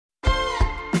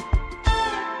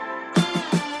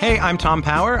Hey, I'm Tom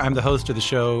Power. I'm the host of the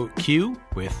show Q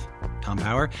with Tom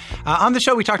Power. On the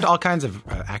show, we talk to all kinds of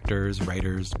actors,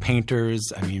 writers,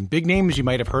 painters. I mean, big names you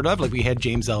might have heard of. Like we had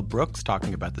James L. Brooks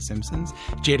talking about The Simpsons,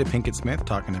 Jada Pinkett Smith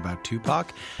talking about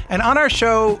Tupac. And on our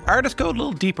show, artists go a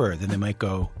little deeper than they might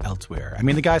go elsewhere. I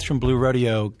mean, the guys from Blue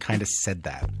Rodeo kind of said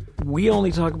that. We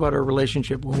only talk about our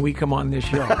relationship when we come on this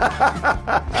show.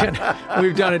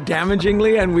 We've done it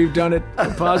damagingly and we've done it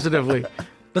positively.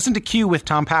 Listen to Q with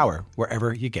Tom Power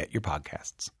wherever you get your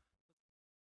podcasts.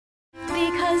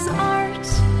 Because art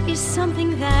is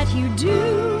something that you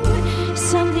do,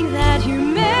 something that you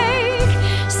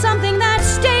make, something that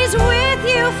stays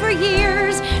with you for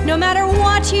years, no matter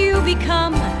what you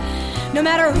become, no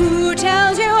matter who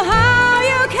tells you how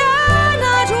you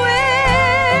cannot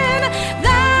win.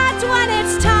 That's when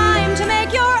it's time to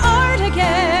make your art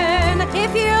again.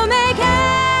 If you make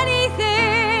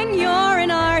anything, you're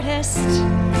an artist.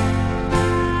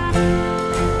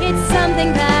 It's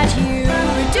something that you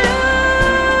do.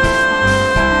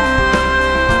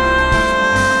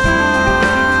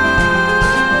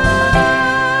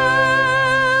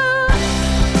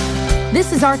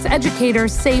 This is Arts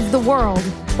Educators Save the World,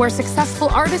 where successful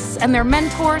artists and their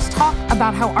mentors talk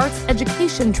about how arts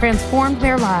education transformed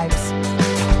their lives.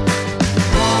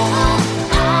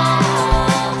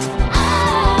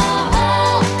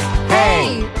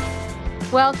 Hey!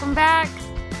 Welcome back.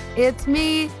 It's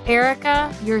me,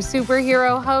 Erica, your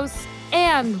superhero host,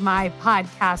 and my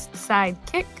podcast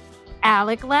sidekick,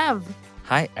 Alec Lev.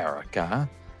 Hi, Erica.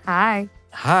 Hi.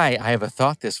 Hi, I have a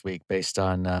thought this week based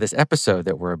on this episode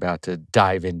that we're about to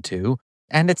dive into,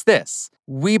 and it's this.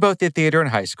 We both did theater in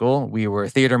high school. We were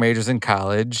theater majors in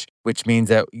college, which means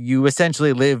that you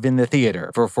essentially live in the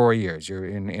theater for 4 years. You're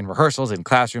in rehearsals, in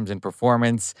classrooms, in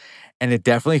performance, and it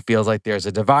definitely feels like there's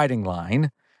a dividing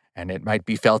line, and it might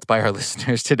be felt by our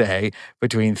listeners today,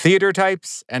 between theater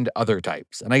types and other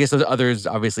types. And I guess those others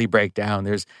obviously break down.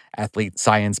 There's athlete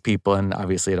science people, and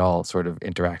obviously it all sort of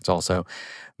interacts also.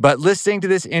 But listening to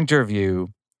this interview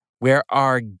where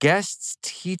our guest's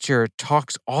teacher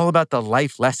talks all about the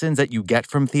life lessons that you get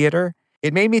from theater,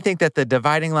 it made me think that the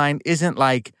dividing line isn't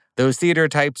like those theater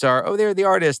types are, oh, they're the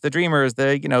artists, the dreamers,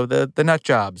 the nut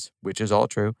jobs, which is all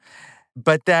true.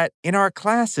 But that in our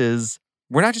classes,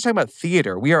 we're not just talking about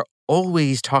theater. We are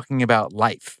always talking about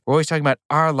life. We're always talking about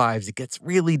our lives. It gets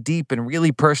really deep and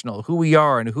really personal, who we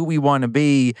are and who we want to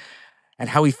be and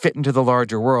how we fit into the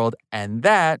larger world. And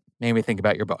that made me think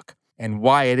about your book and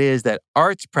why it is that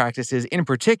arts practices in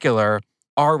particular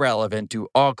are relevant to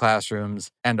all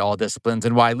classrooms and all disciplines,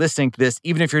 and why listening to this,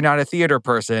 even if you're not a theater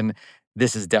person,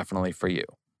 this is definitely for you.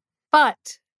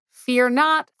 But fear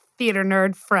not, theater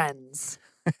nerd friends.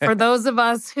 For those of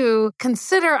us who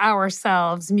consider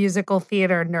ourselves musical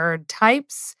theater nerd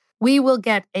types, we will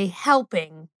get a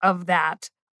helping of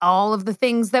that. All of the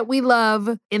things that we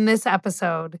love in this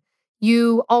episode.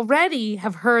 You already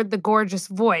have heard the gorgeous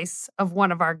voice of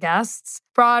one of our guests,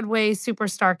 Broadway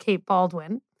superstar Kate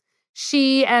Baldwin.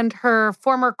 She and her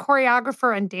former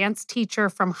choreographer and dance teacher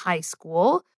from high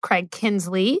school, Craig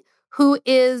Kienzle, who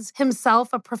is himself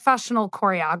a professional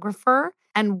choreographer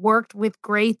and worked with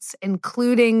greats,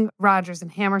 including Rodgers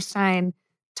and Hammerstein,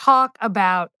 talk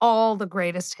about all the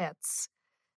greatest hits.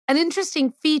 An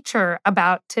interesting feature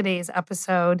about today's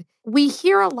episode, we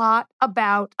hear a lot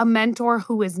about a mentor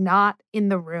who is not in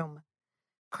the room.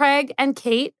 Craig and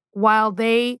Kate, while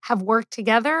they have worked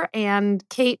together and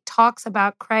Kate talks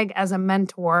about Craig as a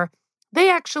mentor,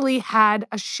 they actually had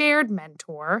a shared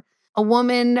mentor, a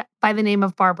woman by the name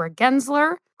of Barbara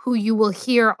Kienzle, who you will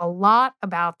hear a lot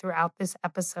about throughout this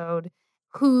episode,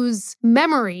 whose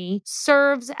memory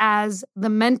serves as the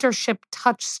mentorship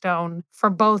touchstone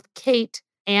for both Kate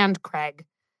and Craig.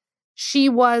 She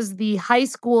was the high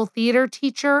school theater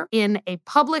teacher in a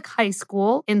public high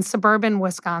school in suburban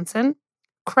Wisconsin.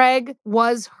 Craig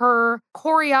was her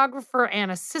choreographer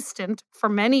and assistant for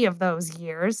many of those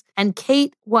years, and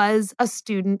Kate was a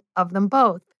student of them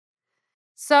both.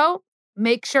 So,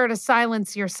 make sure to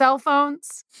silence your cell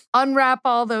phones, unwrap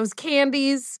all those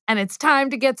candies, and it's time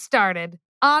to get started.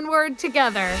 Onward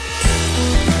together.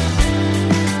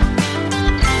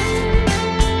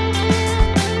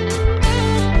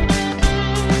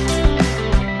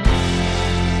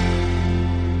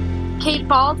 Kate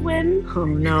Baldwin. Oh,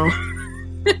 no.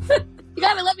 You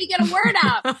gotta let me get a word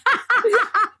out.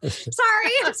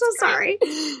 Sorry, I'm so sorry.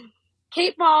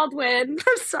 Kate Baldwin,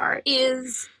 I'm sorry,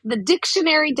 is the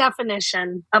dictionary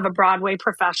definition of a Broadway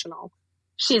professional.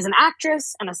 She's an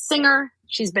actress and a singer.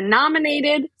 She's been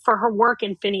nominated for her work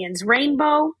in Finian's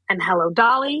Rainbow and Hello,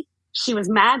 Dolly. She was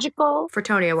magical. For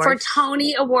Tony Awards. For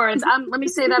Tony Awards. Let me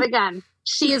say that again.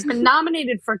 She has been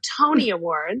nominated for Tony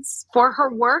Awards for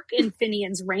her work in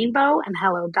Finian's Rainbow and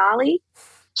Hello, Dolly.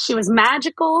 She was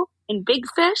magical in Big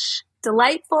Fish,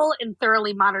 delightful in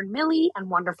Thoroughly Modern Millie and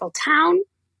Wonderful Town.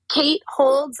 Kate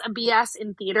holds a BS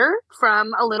in theater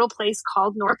from a little place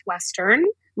called Northwestern,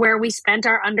 where we spent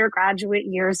our undergraduate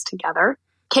years together.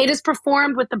 Kate has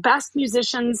performed with the best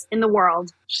musicians in the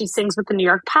world. She sings with the New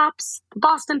York Pops, the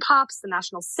Boston Pops, the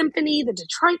National Symphony, the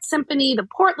Detroit Symphony, the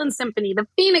Portland Symphony, the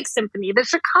Phoenix Symphony, the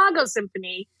Chicago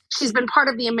Symphony. She's been part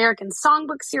of the American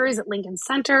Songbook series at Lincoln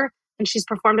Center, and she's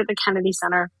performed at the Kennedy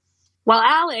Center. While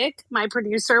Alec, my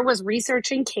producer, was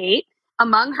researching Kate,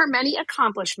 among her many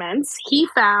accomplishments, he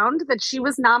found that she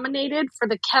was nominated for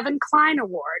the Kevin Kline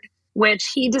Award,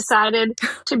 which he decided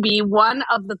to be one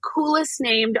of the coolest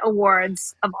named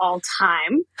awards of all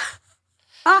time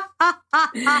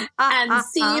and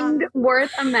seemed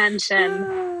worth a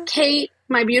mention. Kate,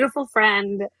 my beautiful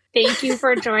friend, thank you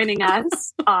for joining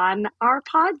us on our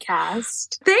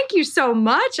podcast. Thank you so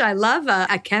much. I love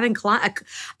a Kevin Kline.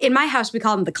 In my house, we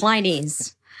call them the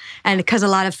Kleinies, and because a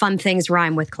lot of fun things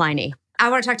rhyme with Kleiny. I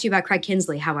want to talk to you about Craig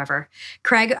Kienzle, however.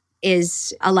 Craig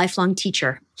is a lifelong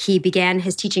teacher. He began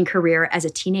his teaching career as a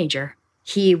teenager.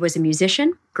 He was a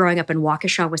musician growing up in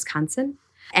Waukesha, Wisconsin.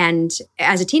 And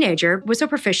as a teenager, was so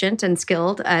proficient and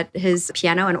skilled at his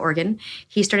piano and organ,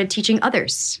 he started teaching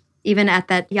others, even at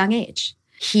that young age.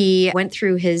 He went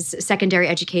through his secondary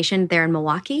education there in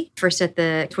Milwaukee, first at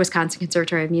the Wisconsin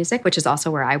Conservatory of Music, which is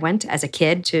also where I went as a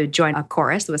kid to join a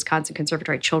chorus, the Wisconsin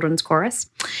Conservatory Children's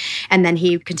Chorus. And then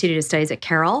he continued his studies at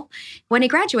Carroll. When he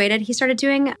graduated, he started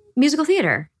doing musical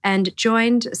theater and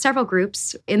joined several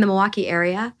groups in the Milwaukee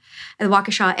area, the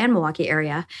Waukesha and Milwaukee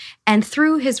area. And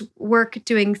through his work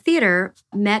doing theater,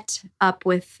 met up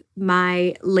with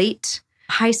my late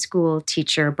high school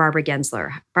teacher, Barbara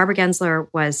Kienzle. Barbara Kienzle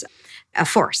was a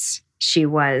force. She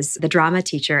was the drama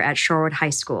teacher at Shorewood High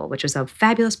School, which was a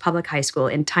fabulous public high school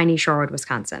in tiny Shorewood,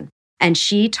 Wisconsin. And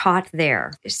she taught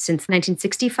there since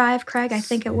 1965, Craig, I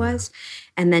think it was.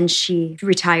 And then she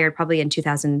retired probably in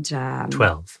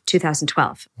 2012.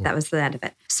 2012. That was the end of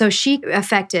it. So she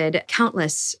affected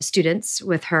countless students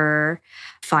with her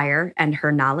fire and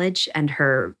her knowledge and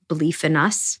her belief in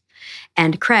us.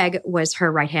 And Craig was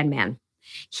her right-hand man.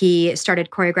 He started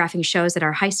choreographing shows at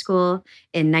our high school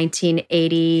in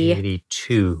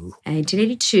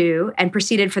 1982 and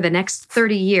proceeded for the next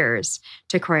 30 years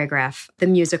to choreograph the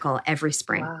musical every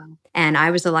spring. Wow. And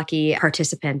I was a lucky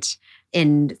participant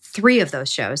in 3 of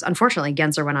those shows. Unfortunately,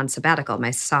 Kienzle went on sabbatical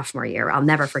my sophomore year. I'll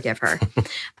never forgive her.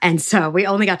 And so we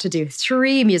only got to do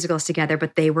 3 musicals together,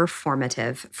 but they were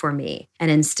formative for me and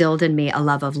instilled in me a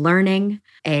love of learning,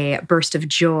 a burst of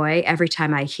joy every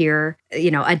time I hear,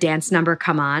 a dance number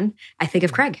come on. I think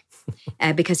of Craig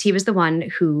because he was the one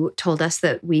who told us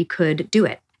that we could do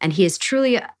it. And he is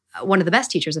truly one of the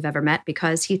best teachers I've ever met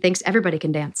because he thinks everybody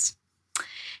can dance.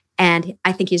 And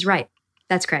I think he's right.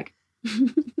 That's Craig.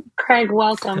 Craig,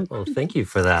 welcome. Well, thank you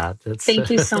for that. Thank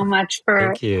you so much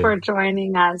for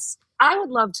joining us. I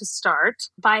would love to start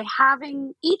by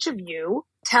having each of you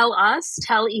tell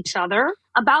each other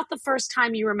about the first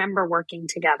time you remember working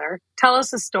together. Tell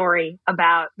us a story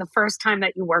about the first time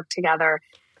that you worked together.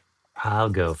 I'll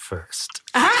go first.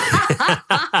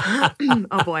 Oh,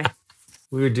 boy.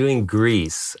 We were doing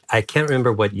Grease. I can't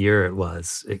remember what year it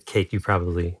was. Kate, you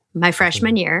probably... My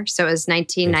freshman year, so it was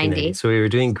 1990. So we were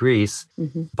doing Grease.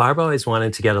 Mm-hmm. Barb always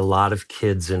wanted to get a lot of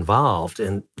kids involved.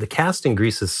 And the cast in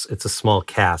Grease, it's a small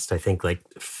cast, I think like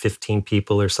 15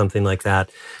 people or something like that.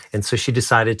 And so she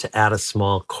decided to add a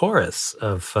small chorus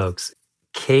of folks.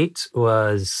 Kate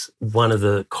was one of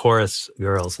the chorus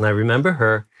girls. And I remember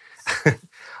her...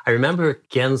 I remember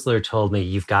Kienzle told me,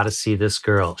 you've got to see this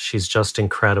girl. She's just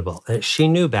incredible. And she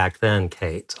knew back then,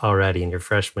 Kate, already in your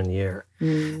freshman year.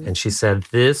 Mm. And she said,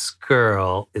 this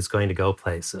girl is going to go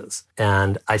places.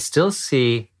 And I still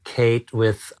see Kate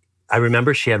I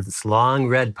remember she had this long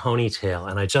red ponytail,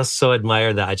 and I just so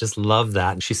admire that. I just love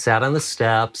that. And she sat on the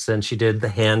steps, and she did the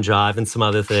hand jive and some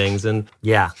other things. And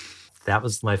yeah, that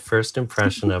was my first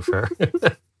impression of her.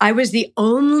 I was the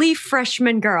only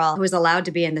freshman girl who was allowed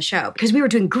to be in the show because we were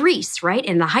doing Grease, right,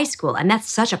 in the high school. And that's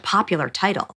such a popular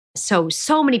title. So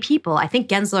many people, I think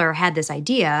Kienzle had this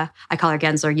idea, I call her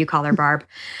Kienzle, you call her Barb,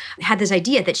 had this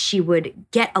idea that she would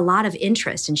get a lot of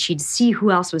interest and she'd see who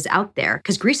else was out there.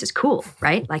 Because Grease is cool,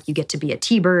 right? Like you get to be a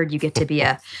T-Bird, you get to be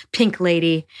a pink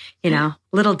lady,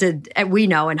 Little did we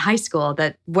know in high school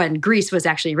that when Grease was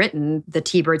actually written, the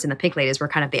T-Birds and the pink ladies were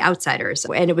kind of the outsiders.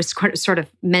 And it was sort of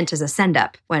meant as a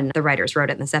send-up when the writers wrote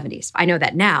it in the 70s. I know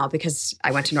that now because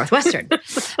I went to Northwestern.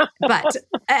 But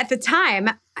at the time,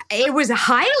 it was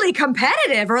highly highly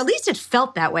competitive, or at least it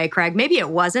felt that way, Craig. Maybe it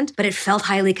wasn't, but it felt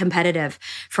highly competitive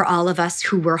for all of us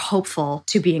who were hopeful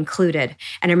to be included.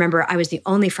 And I remember I was the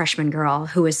only freshman girl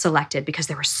who was selected because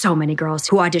there were so many girls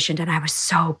who auditioned, and I was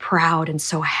so proud and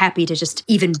so happy to just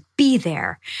even be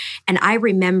there. And I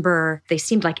remember they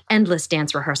seemed like endless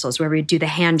dance rehearsals where we'd do the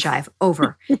hand jive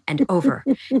over and over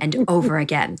and over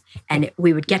again. And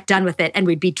we would get done with it and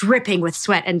we'd be dripping with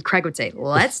sweat. And Craig would say,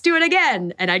 let's do it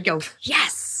again. And I'd go,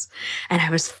 yes. And I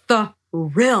was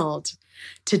thrilled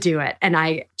to do it. And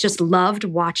I just loved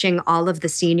watching all of the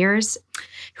seniors,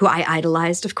 who I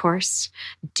idolized, of course,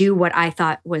 do what I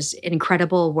thought was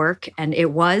incredible work. And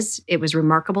it was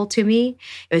remarkable to me.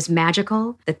 It was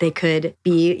magical that they could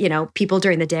be, people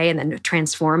during the day and then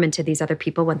transform into these other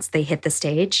people once they hit the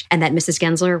stage. And that Mrs.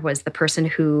 Kienzle was the person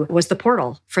who was the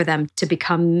portal for them to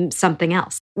become something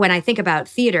else. When I think about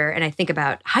theater and I think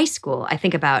about high school, I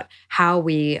think about how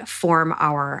we form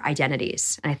our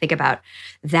identities. And I think about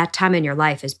that time in your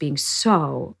life as being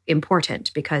so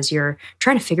important because you're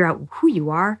trying to figure out who you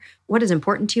are, what is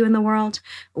important to you in the world,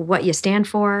 what you stand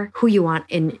for, who you want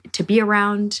to be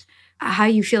around, how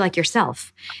you feel like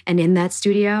yourself. And in that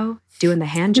studio, doing the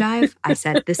hand jive, I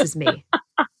said, this is me.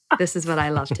 This is what I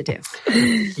love to do.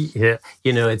 Yeah.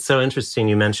 It's so interesting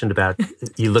you mentioned about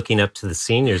you looking up to the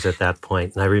seniors at that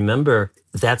point. And I remember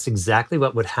that's exactly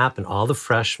what would happen. All the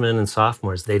freshmen and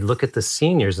sophomores, they'd look at the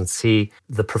seniors and see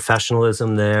the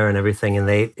professionalism there and everything. And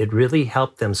it really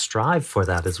helped them strive for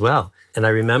that as well. And I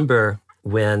remember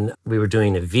when we were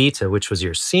doing Evita, which was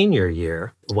your senior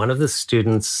year, one of the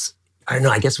students,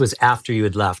 I guess it was after you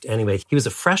had left. Anyway, he was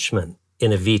a freshman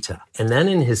in Evita. And then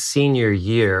in his senior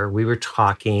year, we were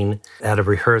talking at a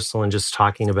rehearsal and just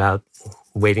talking about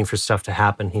waiting for stuff to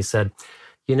happen. He said,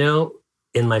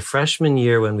 in my freshman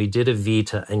year when we did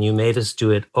Evita and you made us do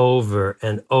it over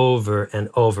and over and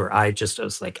over, I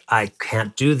was like, I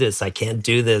can't do this. I can't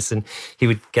do this. And he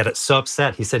would get so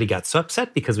upset. He said he got so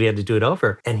upset because we had to do it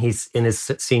over. And he's in his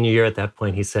senior year at that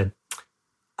point, he said,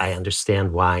 I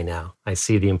understand why now. I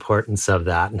see the importance of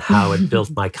that and how it built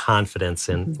my confidence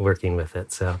in working with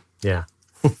it. So, yeah.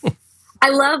 I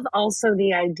love also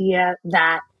the idea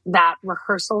that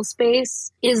rehearsal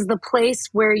space is the place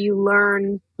where you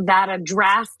learn that a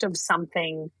draft of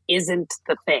something isn't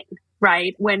the thing,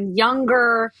 right? When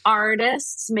younger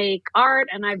artists make art,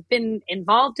 and I've been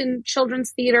involved in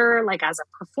children's theater, like as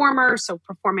a performer, so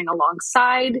performing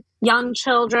alongside young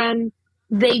children,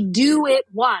 they do it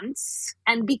once.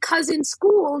 And because in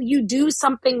school you do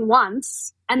something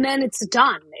once and then it's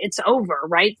done, it's over,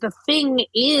 right? The thing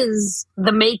is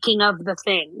the making of the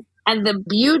thing. And the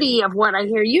beauty of what I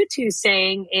hear you two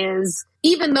saying is,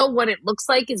 even though what it looks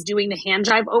like is doing the hand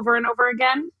jive over and over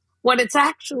again, what it's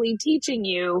actually teaching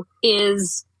you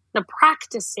is the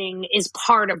practicing is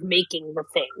part of making the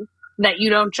thing. That you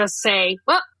don't just say,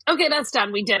 well, okay, that's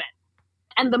done, we did it.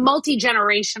 And the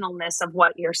multi-generationalness of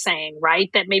what you're saying, right?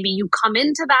 That maybe you come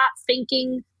into that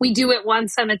thinking we do it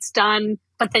once and it's done,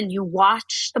 but then you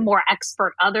watch the more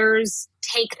expert others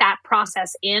take that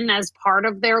process in as part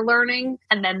of their learning.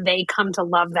 And then they come to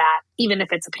love that, even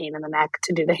if it's a pain in the neck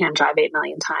to do the hand jive 8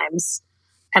 million times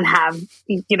and have,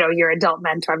 your adult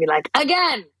mentor be like,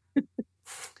 again.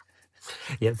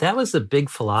 Yeah, that was a big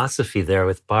philosophy there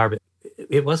with Barb.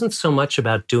 It wasn't so much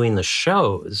about doing the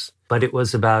shows, but it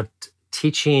was about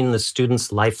teaching the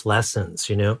students life lessons,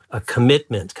 a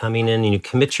commitment coming in and you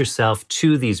commit yourself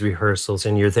to these rehearsals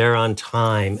and you're there on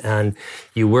time and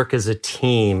you work as a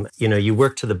team, you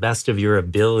work to the best of your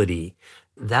ability.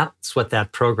 That's what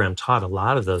that program taught a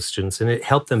lot of those students, and it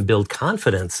helped them build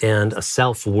confidence and a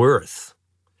self-worth.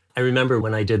 I remember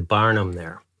when I did Barnum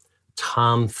there,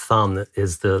 Tom Thumb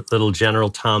is the little General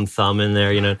Tom Thumb in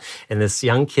there, and this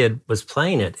young kid was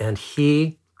playing it and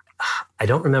I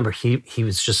don't remember, he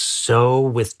was just so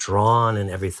withdrawn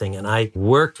and everything. And I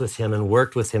worked with him and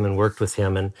worked with him and worked with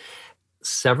him. And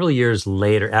several years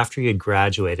later, after he had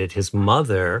graduated, his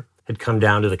mother had come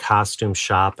down to the costume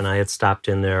shop and I had stopped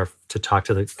in there to talk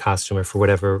to the costumer for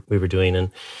whatever we were doing. And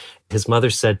his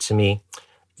mother said to me,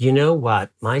 you know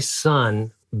what, my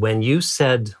son, when you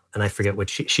said, and I forget what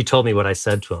she told me what I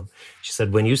said to him. She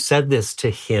said, when you said this to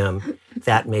him,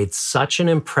 that made such an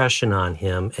impression on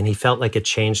him and he felt like it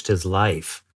changed his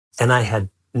life. And I had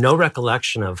no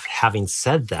recollection of having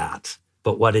said that.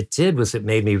 But what it did was it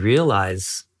made me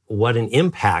realize what an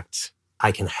impact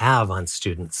I can have on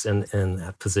students in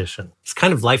that position. It's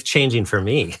kind of life-changing for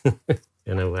me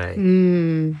in a way.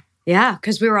 Yeah,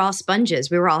 because we were all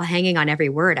sponges. We were all hanging on every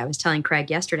word. I was telling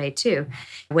Craig yesterday, too.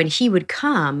 When he would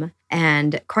come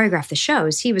and choreograph the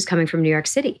shows, he was coming from New York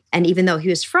City. And even though he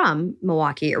was from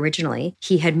Milwaukee originally,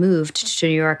 he had moved to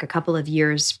New York a couple of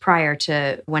years prior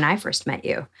to when I first met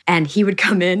you. And he would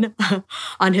come in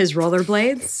on his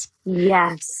rollerblades.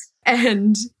 Yes.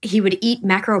 And he would eat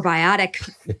macrobiotic,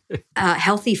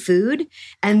 healthy food.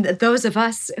 And those of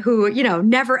us who,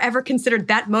 never ever considered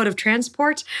that mode of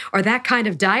transport or that kind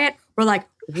of diet were like,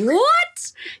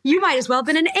 what? You might as well have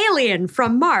been an alien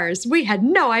from Mars. We had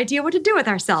no idea what to do with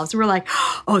ourselves. We're like,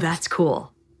 oh, that's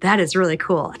cool. That is really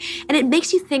cool. And it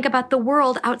makes you think about the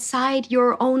world outside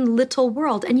your own little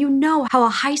world. And you know how a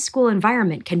high school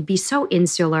environment can be so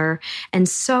insular and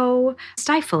so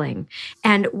stifling.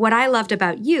 And what I loved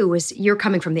about you is you're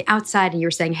coming from the outside and you're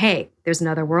saying, hey, there's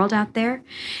another world out there.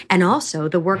 And also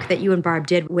the work that you and Barb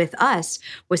did with us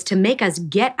was to make us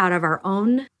get out of our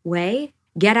own way,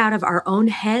 get out of our own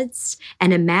heads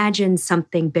and imagine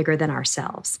something bigger than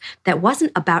ourselves. That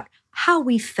wasn't about how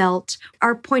we felt,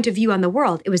 our point of view on the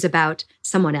world. It was about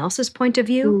someone else's point of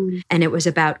view. And it was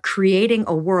about creating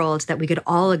a world that we could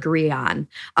all agree on,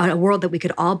 a world that we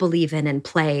could all believe in and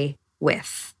play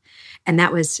with. And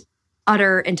that was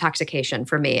utter intoxication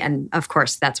for me. And of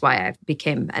course, that's why I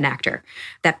became an actor.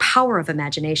 That power of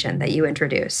imagination that you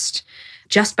introduced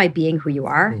just by being who you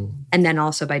are, and then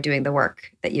also by doing the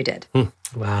work that you did.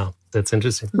 Wow, that's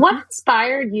interesting. What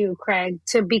inspired you, Craig,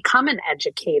 to become an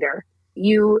educator?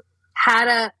 You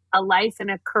had a life and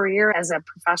a career as a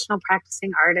professional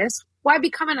practicing artist. Why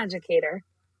become an educator?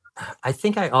 I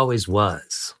think I always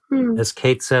was. As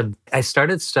Kate said, I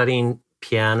started studying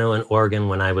piano and organ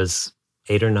when I was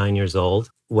 8 or 9 years old.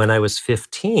 When I was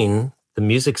 15, the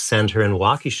music center in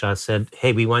Waukesha said,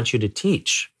 hey, we want you to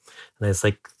teach. And I was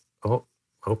like, oh,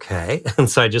 okay. And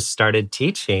so I just started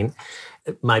teaching.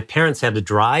 My parents had to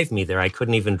drive me there. I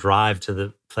couldn't even drive to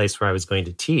the place where I was going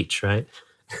to teach, right?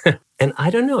 And I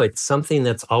don't know, it's something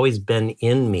that's always been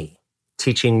in me.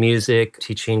 Teaching music,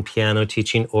 teaching piano,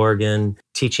 teaching organ,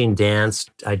 teaching dance.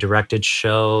 I directed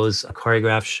shows,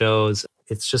 choreographed shows.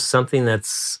 It's just something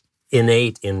that's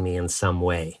innate in me in some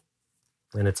way.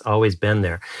 And it's always been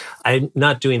there. I'm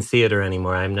not doing theater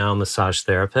anymore. I'm now a massage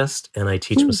therapist and I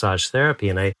teach massage therapy.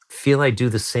 And I feel I do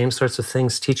the same sorts of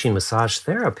things teaching massage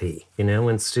therapy.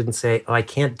 When students say, oh, I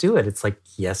can't do it. It's like,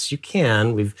 yes, you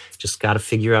can. We've just got to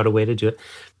figure out a way to do it.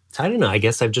 So I don't know. I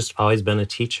guess I've just always been a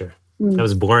teacher. I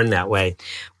was born that way.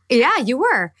 Yeah, you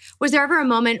were. Was there ever a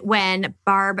moment when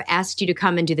Barb asked you to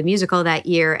come and do the musical that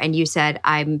year and you said,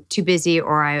 I'm too busy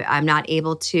or I'm not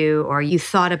able to, or you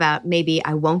thought about maybe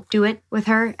I won't do it with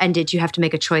her? And did you have to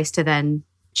make a choice to then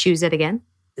choose it again?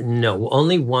 No,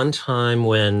 only one time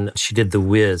when she did The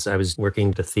Wiz. I was working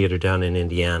at the theater down in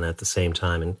Indiana at the same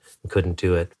time and couldn't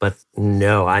do it. But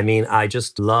no, I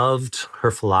just loved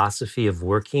her philosophy of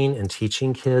working and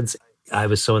teaching kids. I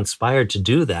was so inspired to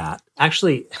do that.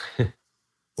 Actually,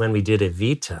 when we did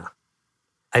Evita,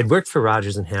 I'd worked for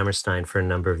Rodgers and Hammerstein for a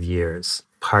number of years,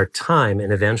 part-time,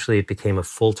 and eventually it became a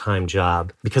full-time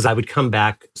job because I would come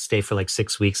back, stay for like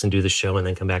 6 weeks and do the show and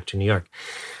then come back to New York.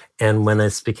 And when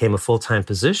this became a full-time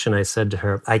position, I said to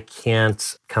her, I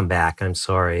can't come back. I'm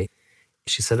sorry.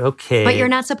 She said, okay. But you're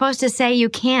not supposed to say you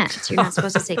can't. You're not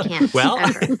supposed to say can't. Well,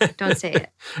 ever. Don't say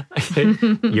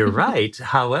it. You're right.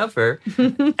 However,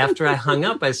 after I hung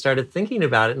up, I started thinking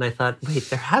about it and I thought, wait,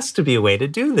 there has to be a way to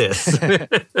do this.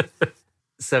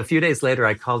 So a few days later,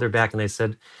 I called her back and I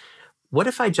said, what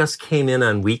if I just came in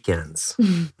on weekends?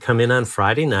 Come in on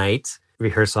Friday night,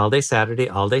 rehearse all day Saturday,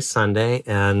 all day Sunday.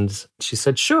 And she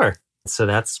said, sure. So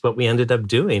that's what we ended up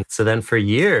doing. So then for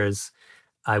years,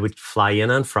 I would fly in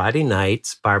on Friday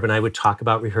night. Barb and I would talk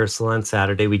about rehearsal on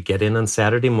Saturday. We'd get in on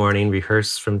Saturday morning,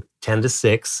 rehearse from 10 to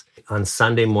 6. On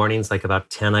Sunday mornings, like about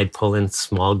 10, I'd pull in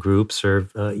small groups or,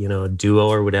 a duo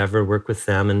or whatever, work with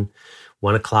them. And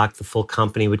 1 o'clock, the full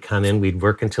company would come in. We'd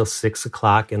work until 6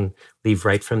 o'clock and leave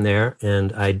right from there.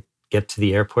 And I'd get to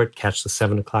the airport, catch the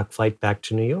 7 o'clock flight back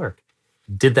to New York.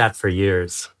 Did that for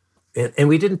years. And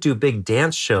we didn't do big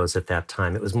dance shows at that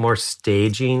time. It was more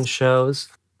staging shows.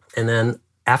 And then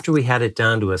after we had it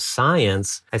down to a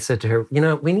science, I said to her,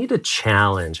 we need a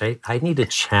challenge. I need a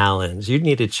challenge. You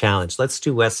need a challenge. Let's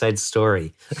do West Side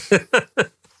Story.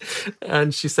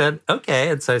 And she said, okay.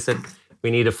 And so I said,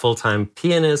 we need a full-time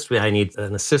pianist. I need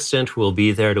an assistant who will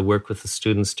be there to work with the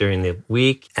students during the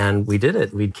week. And we did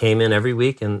it. We came in every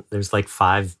week, and there's like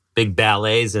 5 big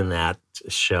ballets in that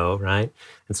show, right?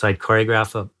 And so I'd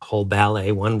choreograph a whole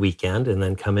ballet one weekend and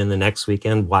then come in the next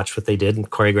weekend, watch what they did, and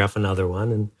choreograph another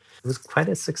one. And it was quite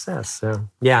a success. So,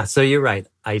 yeah, so you're right.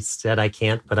 I said I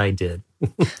can't, but I did.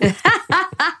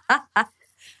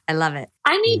 I love it.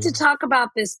 I need to talk about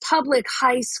this public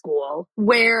high school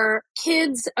where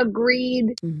kids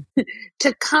agreed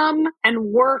to come and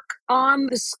work on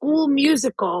the school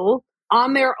musical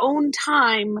on their own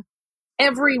time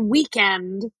every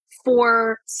weekend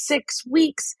for 6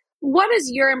 weeks. What is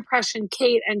your impression,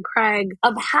 Kate and Craig,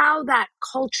 of how that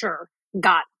culture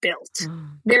got built?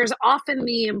 There's often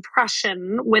the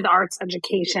impression with arts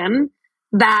education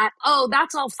that, oh,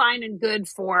 that's all fine and good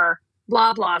for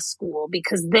blah, blah school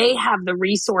because they have the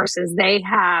resources they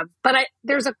have. But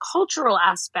there's a cultural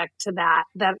aspect to that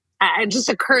it just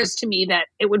occurs to me that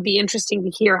it would be interesting to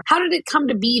hear. How did it come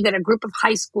to be that a group of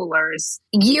high schoolers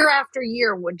year after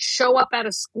year would show up at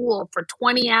a school for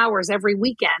 20 hours every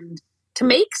weekend to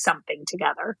make something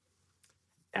together?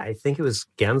 I think it was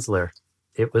Kienzle.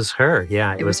 It was her.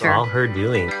 Yeah, it was her. all her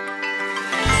doing.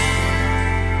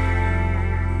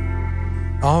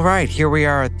 All right, here we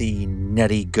are at the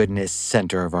nutty goodness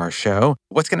center of our show.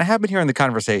 What's going to happen here in the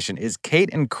conversation is Kate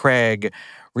and Craig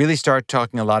really start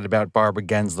talking a lot about Barbara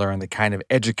Kienzle and the kind of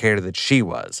educator that she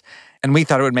was. And we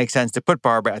thought it would make sense to put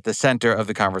Barbara at the center of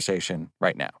the conversation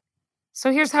right now.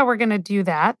 So here's how we're going to do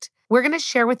that. We're going to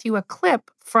share with you a clip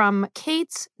from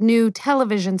Kate's new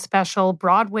television special,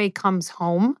 Broadway Comes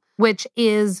Home, which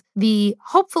is the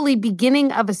hopefully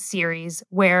beginning of a series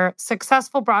where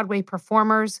successful Broadway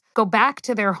performers go back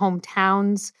to their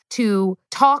hometowns to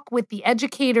talk with the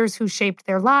educators who shaped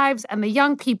their lives and the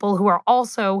young people who are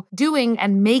also doing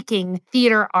and making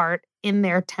theater art in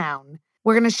their town.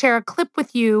 We're going to share a clip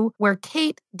with you where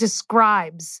Kate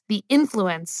describes the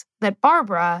influence that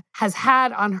Barbara has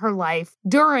had on her life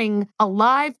during a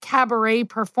live cabaret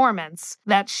performance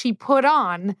that she put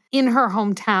on in her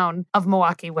hometown of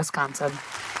Milwaukee, Wisconsin.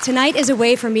 Tonight is a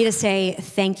way for me to say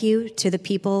thank you to the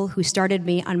people who started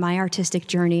me on my artistic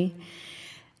journey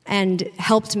and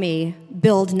helped me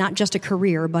build not just a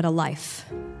career, but a life.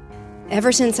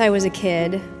 Ever since I was a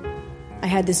kid, I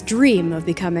had this dream of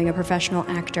becoming a professional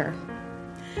actor.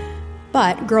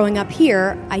 But growing up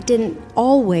here, I didn't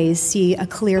always see a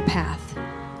clear path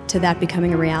to that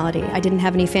becoming a reality. I didn't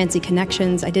have any fancy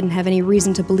connections. I didn't have any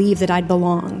reason to believe that I'd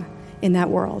belong in that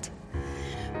world.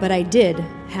 But I did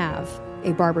have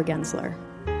a Barbara Kienzle.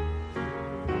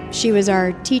 She was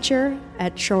our teacher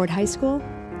at Sherwood High School,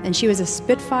 and she was a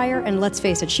spitfire, and let's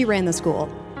face it, she ran the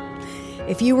school.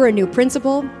 If you were a new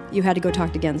principal, you had to go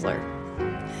talk to Kienzle.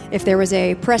 If there was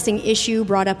a pressing issue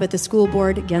brought up at the school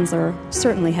board, Kienzle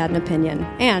certainly had an opinion.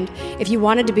 And if you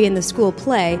wanted to be in the school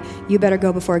play, you better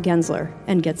go before Kienzle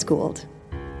and get schooled.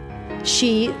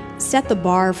 She set the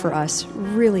bar for us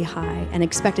really high and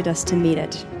expected us to meet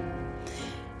it.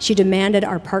 She demanded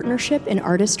our partnership in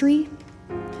artistry.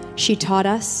 She taught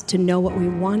us to know what we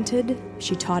wanted.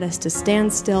 She taught us to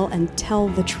stand still and tell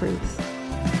the truth.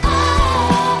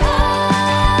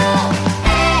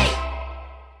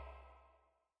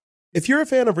 If you're a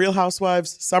fan of Real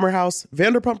Housewives, Summer House,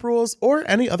 Vanderpump Rules, or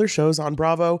any other shows on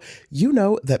Bravo, you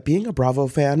know that being a Bravo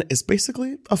fan is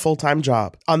basically a full-time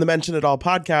job. On the Mention It All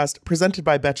podcast, presented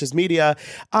by Betches Media,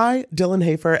 I, Dylan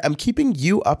Hafer, am keeping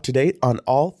you up to date on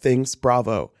all things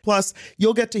Bravo. Plus,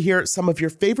 you'll get to hear some of your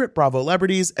favorite Bravo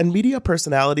celebrities and media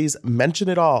personalities mention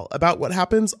it all about what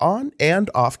happens on and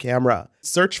off camera.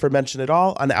 Search for Mention It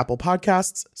All on Apple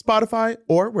Podcasts, Spotify,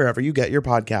 or wherever you get your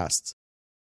podcasts.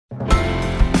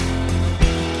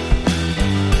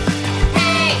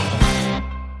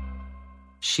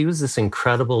 She was this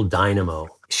incredible dynamo.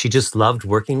 She just loved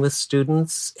working with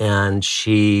students, and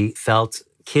she felt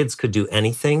kids could do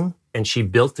anything. And she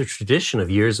built the tradition of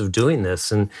years of doing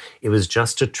this, and it was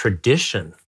just a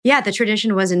tradition. Yeah, the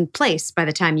tradition was in place by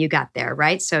the time you got there,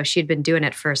 right? So she'd been doing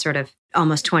it for sort of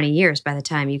almost 20 years by the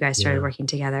time you guys started working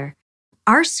together.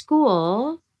 Our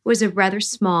school was a rather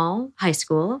small high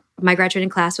school. My graduating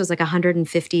class was like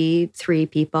 153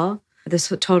 people. The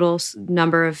total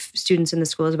number of students in the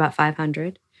school is about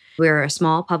 500. We were a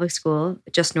small public school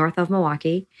just north of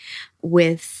Milwaukee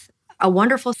with a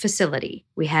wonderful facility.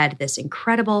 We had this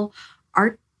incredible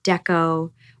Art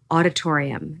Deco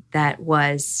auditorium that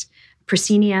was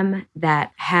proscenium,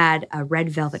 that had a red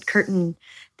velvet curtain,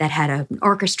 that had an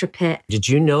orchestra pit. Did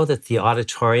you know that the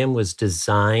auditorium was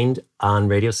designed on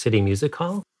Radio City Music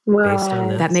Hall? Based on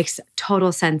this? That makes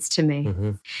total sense to me.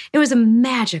 Mm-hmm. It was a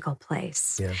magical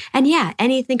place. Yeah. And yeah,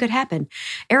 anything could happen.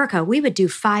 Erica, we would do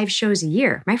 5 shows a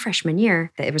year. My freshman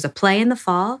year, it was a play in the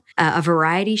fall, a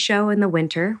variety show in the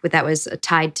winter that was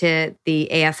tied to the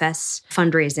AFS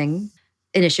fundraising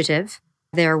initiative.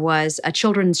 There was a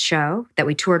children's show that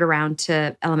we toured around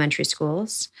to elementary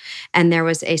schools. And there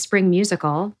was a spring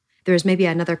musical There was maybe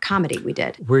another comedy we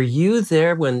did. Were you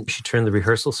there when she turned the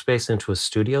rehearsal space into a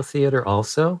studio theater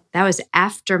also? That was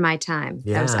after my time.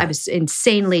 Yeah. I was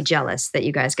insanely jealous that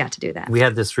you guys got to do that. We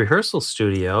had this rehearsal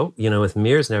studio, with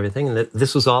mirrors and everything, and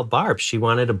this was all Barb. She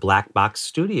wanted a black box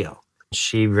studio.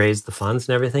 She raised the funds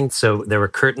and everything. So there were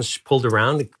curtains pulled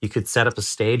around. You could set up a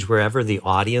stage wherever, the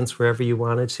audience, wherever you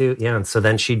wanted to. Yeah, and so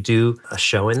then she'd do a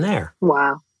show in there.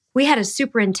 Wow. We had a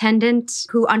superintendent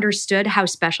who understood how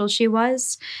special she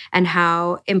was and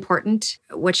how important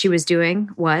what she was doing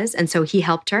was. And so he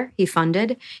helped her. He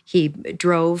funded. He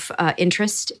drove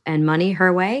interest and money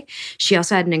her way. She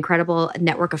also had an incredible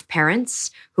network of parents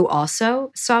who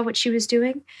also saw what she was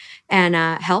doing and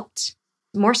helped.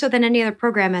 More so than any other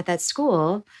program at that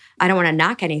school. I don't want to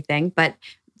knock anything, but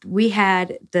we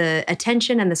had the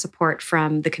attention and the support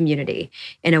from the community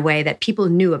in a way that people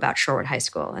knew about Shorewood High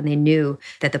School, and they knew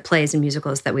that the plays and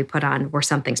musicals that we put on were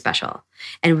something special.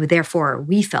 And therefore,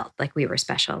 we felt like we were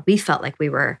special. We felt like we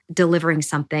were delivering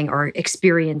something or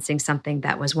experiencing something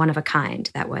that was one of a kind,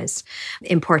 that was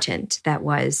important, that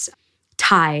was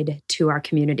tied to our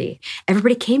community.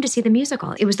 Everybody came to see the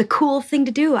musical. It was the cool thing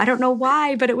to do. I don't know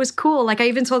why, but it was cool. Like I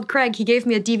even told Craig, he gave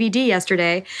me a DVD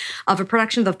yesterday of a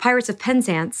production of the Pirates of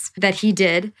Penzance that he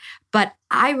did. But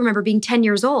I remember being 10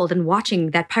 years old and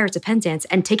watching that Pirates of Penzance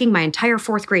and taking my entire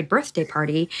 4th grade birthday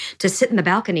party to sit in the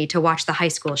balcony to watch the high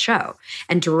school show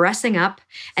and dressing up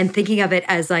and thinking of it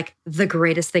as like the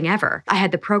greatest thing ever. I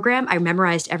had the program. I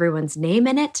memorized everyone's name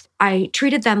in it. I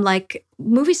treated them like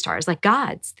movie stars, like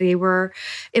gods. It was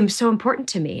so important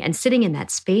to me. And sitting in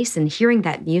that space and hearing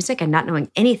that music and not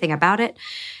knowing anything about it,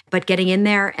 but getting in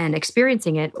there and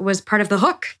experiencing it was part of the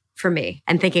hook for me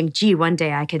and thinking, gee, one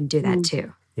day I can do that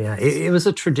too. Yeah, it was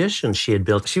a tradition she had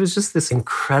built. She was just this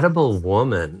incredible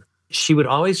woman. She would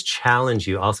always challenge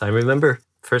you also. I remember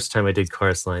first time I did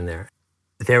chorus line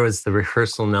there was the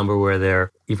rehearsal number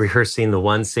where you're rehearsing the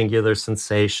one singular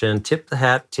sensation, tip the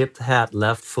hat,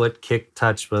 left foot, kick,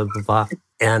 touch, blah, blah, blah.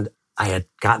 And I had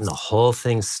gotten the whole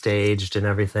thing staged and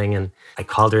everything. And I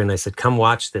called her and I said, come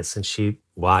watch this. And she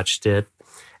watched it.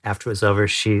 After it was over,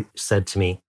 she said to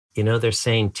me, they're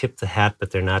saying tip the hat,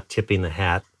 but they're not tipping the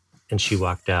hat. And she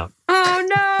walked out.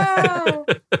 Oh,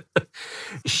 no.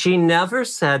 She never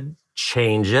said,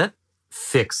 change it,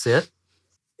 fix it.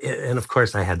 And of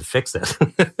course, I had to fix it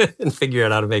and figure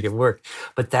out how to make it work.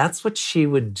 But that's what she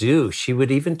would do. She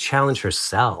would even challenge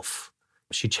herself.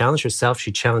 She challenged herself.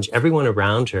 She challenged everyone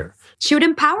around her. She would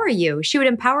empower you. She would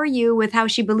empower you with how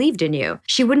she believed in you.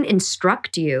 She wouldn't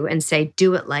instruct you and say,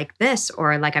 do it like this,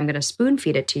 or like I'm going to spoon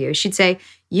feed it to you. She'd say,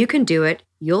 you can do it.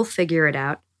 You'll figure it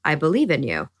out. I believe in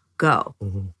you. Go.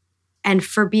 Mm-hmm. And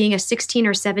for being a 16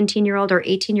 or 17-year-old or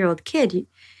 18-year-old kid,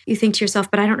 you think to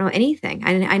yourself, but I don't know anything.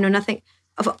 I know nothing.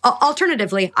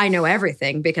 Alternatively, I know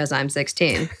everything because I'm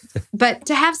 16. But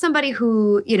to have somebody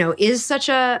who, is such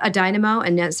a dynamo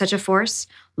and such a force,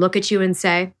 look at you and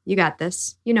say, you got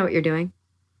this. You know what you're doing.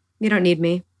 You don't need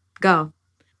me. Go.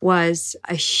 Was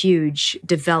a huge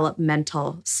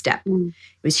developmental step. Mm.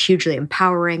 It was hugely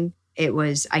empowering. It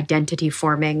was identity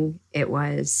forming. It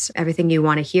was everything you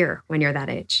want to hear when you're that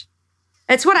age.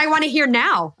 It's what I want to hear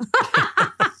now.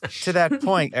 To that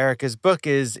point, Erica's book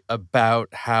is about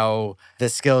how the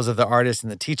skills of the artist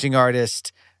and the teaching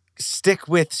artist stick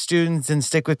with students and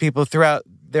stick with people throughout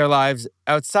their lives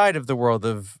outside of the world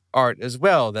of art as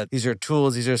well. That these are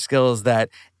tools, these are skills that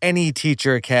any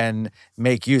teacher can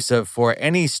make use of for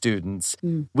any students.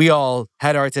 Mm. We all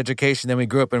had arts education, then we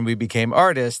grew up and we became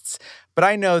artists. But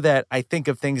I know that I think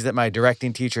of things that my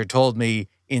directing teacher told me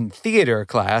in theater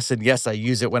class, and yes, I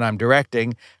use it when I'm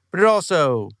directing, but it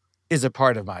also is a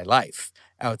part of my life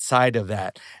outside of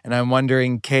that. And I'm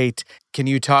wondering, Kate, can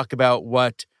you talk about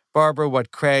what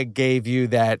Craig gave you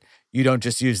that you don't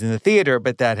just use in the theater,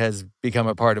 but that has become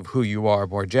a part of who you are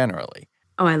more generally?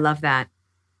 Oh, I love that.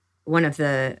 One of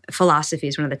the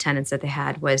philosophies, one of the tenets that they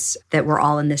had was that we're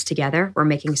all in this together. We're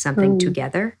making something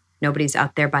together. Nobody's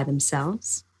out there by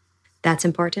themselves. That's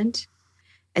important.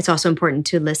 It's also important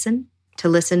to listen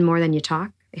more than you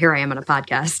talk. Here I am on a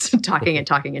podcast, talking and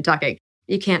talking and talking.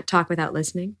 You can't talk without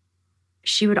listening.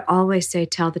 She would always say,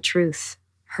 tell the truth.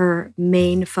 Her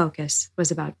main focus was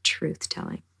about truth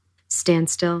telling. Stand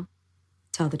still,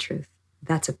 tell the truth.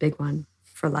 That's a big one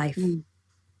for life,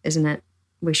 isn't it?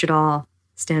 We should all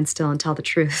stand still and tell the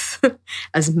truth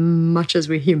as much as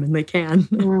we humanly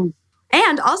can.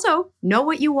 And also know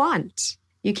what you want.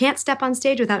 You can't step on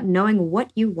stage without knowing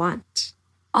what you want.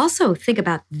 Also, think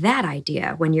about that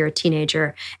idea when you're a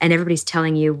teenager and everybody's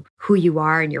telling you who you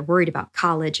are and you're worried about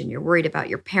college and you're worried about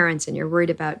your parents and you're worried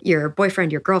about your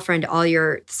boyfriend, your girlfriend, all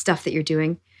your stuff that you're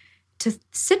doing. To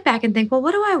sit back and think, well,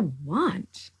 what do I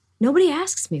want? nobody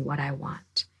asks me what I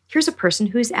want. Here's a person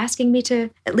who's asking me to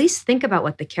at least think about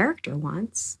what the character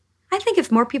wants. I think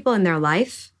if more people in their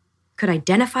life could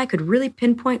identify, could really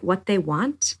pinpoint what they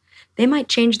want, they might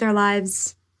change their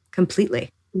lives completely.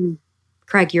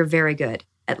 Craig, you're very good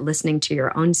at listening to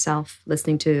your own self,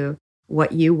 listening to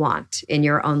what you want in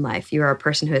your own life. You are a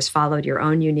person who has followed your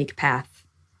own unique path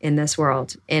in this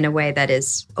world in a way that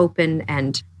is open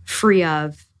and free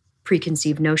of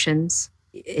preconceived notions.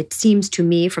 It seems to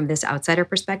me, from this outsider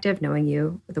perspective, knowing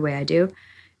you the way I do,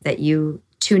 that you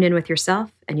tune in with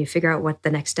yourself and you figure out what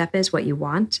the next step is, what you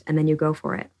want, and then you go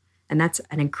for it. And that's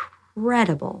an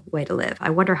incredible way to live. I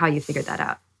wonder how you figured that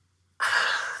out.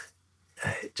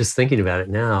 Just thinking about it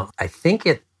now,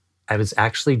 I was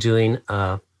actually doing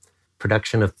a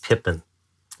production of Pippin.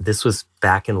 This was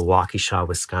back in Waukesha,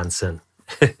 Wisconsin.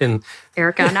 And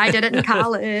Erica and I did it in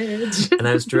college. And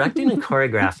I was directing and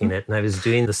choreographing it, and I was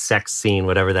doing the sex scene,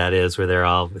 whatever that is, where they're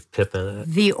all with Pippin.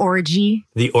 The orgy.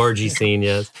 The orgy scene,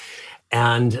 yes.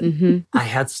 And I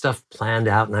had stuff planned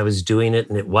out, and I was doing it,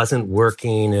 and it wasn't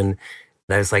working. And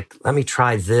I was like, let me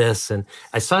try this. And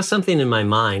I saw something in my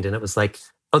mind, and it was like,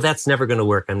 oh, that's never going to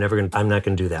work. I'm not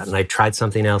going to do that. And I tried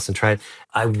something else and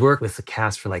I worked with the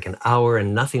cast for like an hour,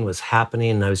 and nothing was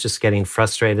happening. And I was just getting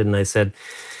frustrated. And I said,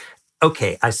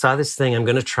 okay, I saw this thing. I'm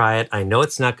going to try it. I know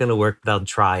it's not going to work, but I'll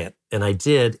try it. And I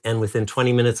did. And within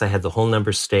 20 minutes, I had the whole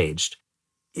number staged.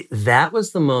 That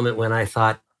was the moment when I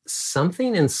thought,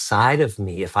 something inside of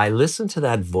me, if I listened to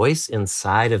that voice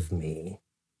inside of me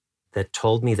that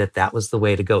told me that that was the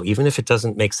way to go, even if it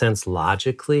doesn't make sense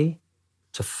logically,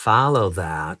 to follow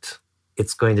that,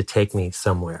 it's going to take me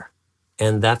somewhere.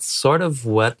 And that's sort of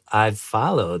what I've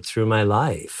followed through my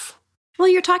life. Well,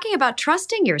 you're talking about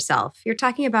trusting yourself. You're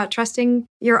talking about trusting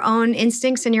your own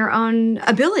instincts and your own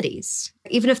abilities,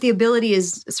 even if the ability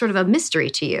is sort of a mystery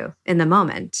to you in the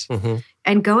moment,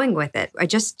 and going with it. I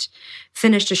just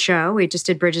finished a show. We just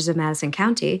did Bridges of Madison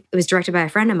County. It was directed by a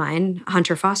friend of mine,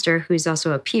 Hunter Foster, who's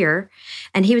also a peer.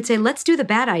 And he would say, let's do the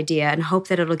bad idea and hope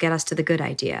that it'll get us to the good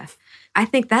idea. I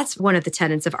think that's one of the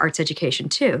tenets of arts education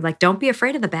too. Like, don't be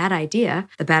afraid of the bad idea.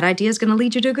 The bad idea is going to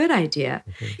lead you to a good idea.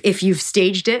 If you've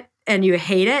staged it and you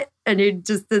hate it and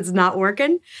it's not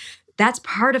working, that's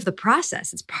part of the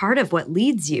process. It's part of what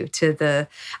leads you to the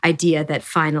idea that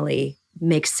finally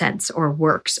makes sense or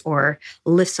works or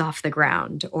lifts off the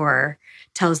ground or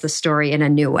tells the story in a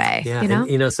new way. Yeah, you know?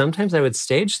 And, sometimes I would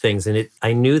stage things and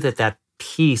I knew that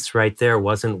piece right there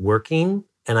wasn't working.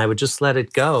 And I would just let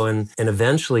it go. And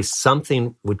eventually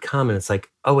something would come and it's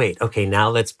like, oh, wait, okay, now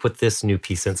let's put this new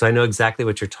piece in. So I know exactly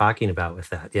what you're talking about with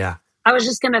that. Yeah. I was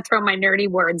just going to throw my nerdy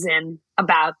words in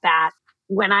about that.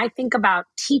 When I think about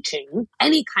teaching,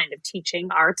 any kind of teaching,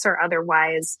 arts or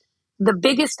otherwise, the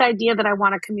biggest idea that I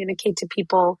want to communicate to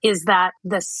people is that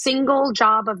the single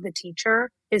job of the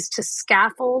teacher is to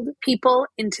scaffold people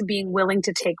into being willing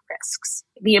to take risks.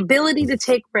 The ability to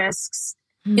take risks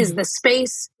is the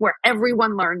space where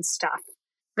everyone learns stuff.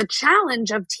 The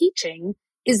challenge of teaching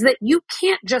is that you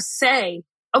can't just say,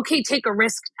 okay, take a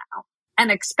risk now and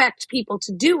expect people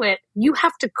to do it. You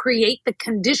have to create the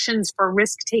conditions for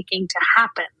risk-taking to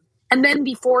happen. And then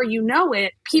before you know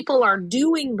it, people are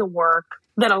doing the work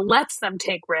that lets them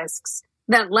take risks,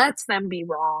 that lets them be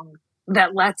wrong,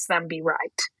 that lets them be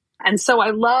right. And so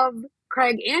I love,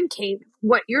 Craig and Kate,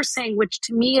 what you're saying, which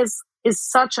to me is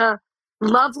such a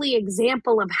lovely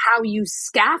example of how you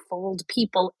scaffold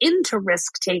people into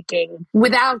risk-taking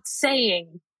without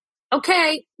saying,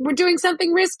 okay, we're doing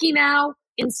something risky now.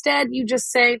 Instead, you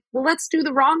just say, well, let's do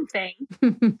the wrong thing.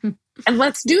 And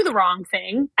let's do the wrong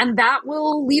thing. And that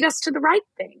will lead us to the right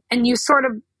thing. And you sort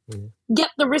of get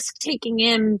the risk-taking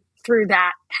in through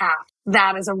that path.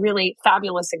 That is a really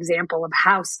fabulous example of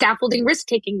how scaffolding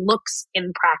risk-taking looks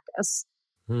in practice.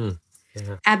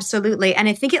 Yeah. Absolutely. And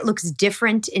I think it looks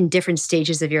different in different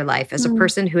stages of your life. As a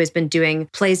person who has been doing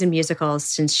plays and musicals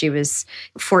since she was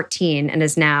 14 and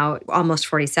is now almost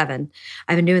 47,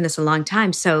 I've been doing this a long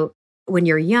time. So when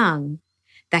you're young,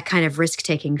 that kind of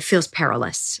risk-taking feels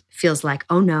perilous, feels like,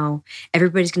 oh no,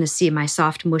 everybody's going to see my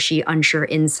soft, mushy, unsure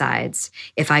insides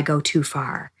if I go too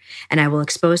far. And I will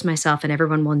expose myself and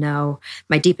everyone will know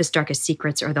my deepest, darkest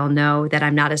secrets, or they'll know that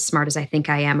I'm not as smart as I think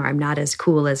I am, or I'm not as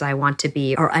cool as I want to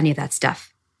be, or any of that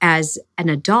stuff. As an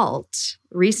adult,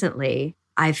 recently,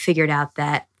 I've figured out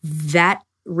that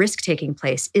risk-taking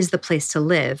place is the place to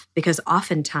live, because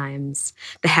oftentimes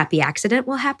the happy accident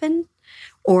will happen,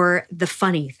 or the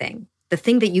funny thing. The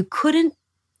thing that you couldn't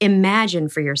imagine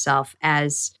for yourself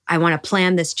as, I want to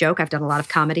plan this joke. I've done a lot of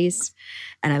comedies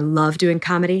and I love doing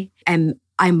comedy. And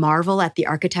I marvel at the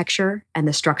architecture and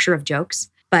the structure of jokes.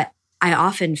 But I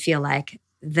often feel like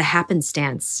the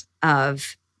happenstance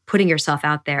of putting yourself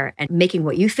out there and making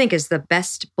what you think is the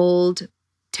best, bold,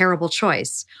 terrible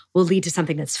choice will lead to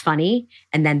something that's funny,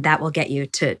 and then that will get you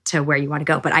to where you want to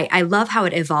go. But I love how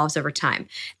it evolves over time,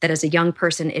 that as a young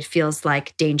person, it feels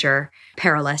like danger,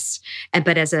 perilous.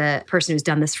 But as a person who's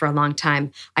done this for a long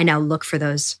time, I now look for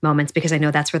those moments because I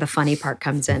know that's where the funny part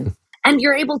comes in. And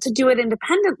you're able to do it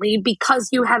independently because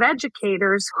you had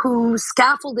educators who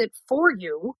scaffold it for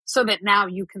you so that now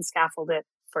you can scaffold it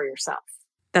for yourself.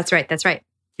 That's right. That's right.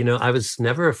 You know, I was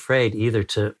never afraid either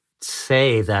to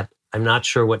say that I'm not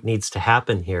sure what needs to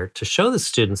happen here, to show the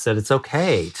students that it's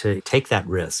okay to take that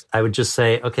risk. I would just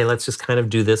say, okay, let's just kind of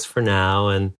do this for now.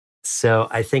 And so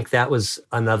I think that was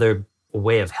another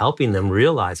way of helping them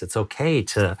realize it's okay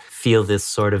to feel this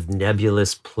sort of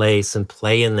nebulous place and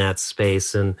play in that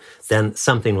space, and then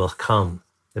something will come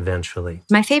eventually.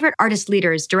 My favorite artist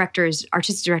leaders, directors,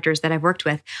 artistic directors that I've worked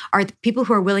with are the people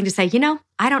who are willing to say, you know,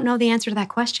 I don't know the answer to that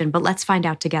question, but let's find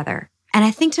out together. And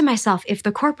I think to myself, if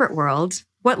the corporate world,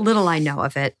 what little I know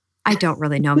of it, I don't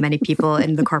really know many people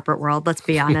in the corporate world, let's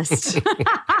be honest.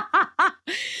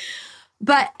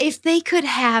 But if they could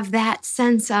have that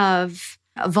sense of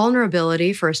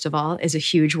vulnerability, first of all, is a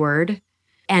huge word,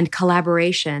 and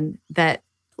collaboration that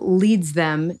leads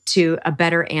them to a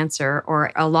better answer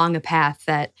or along a path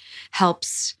that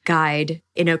helps guide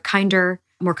in a kinder,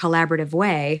 more collaborative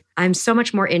way, I'm so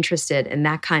much more interested in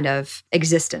that kind of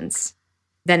existence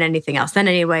than anything else, than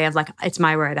any way of like, it's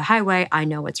my way or the highway, I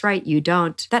know what's right, you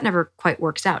don't. That never quite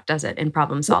works out, does it, in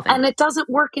problem solving? And it doesn't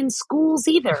work in schools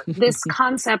either. This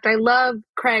concept, I love,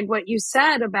 Craig, what you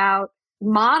said about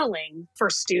modeling for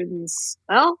students.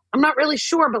 Well, I'm not really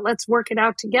sure, but let's work it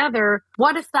out together.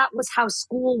 What if that was how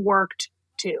school worked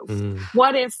too?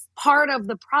 What if part of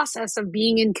the process of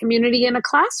being in community in a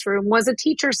classroom was a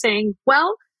teacher saying,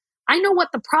 well, I know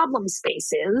what the problem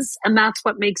space is, and that's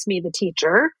what makes me the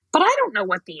teacher, but I don't know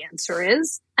what the answer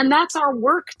is. And that's our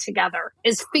work together,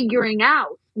 is figuring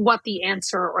out what the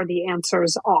answer or the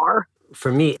answers are.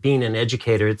 For me, being an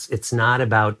educator, it's not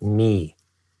about me.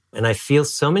 And I feel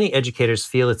so many educators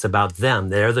feel it's about them.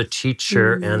 They're the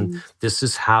teacher and this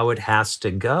is how it has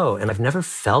to go. And I've never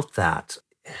felt that.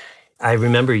 I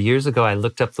remember years ago, I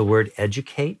looked up the word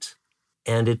educate,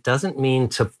 and it doesn't mean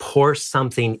to pour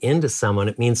something into someone.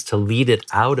 It means to lead it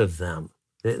out of them.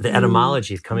 The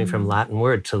etymology is coming from Latin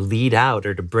word, to lead out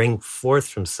or to bring forth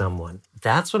from someone.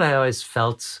 That's what I always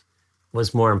felt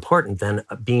was more important than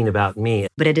being about me.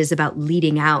 But it is about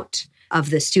leading out of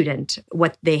the student,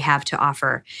 what they have to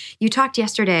offer. You talked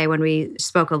yesterday when we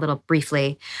spoke a little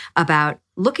briefly about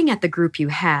looking at the group you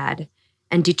had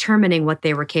and determining what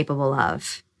they were capable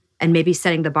of, and maybe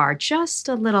setting the bar just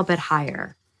a little bit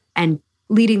higher and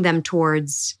leading them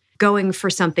towards going for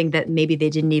something that maybe they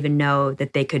didn't even know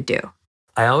that they could do.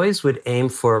 I always would aim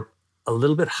for a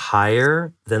little bit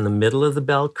higher than the middle of the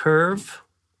bell curve,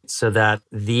 so that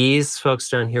these folks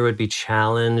down here would be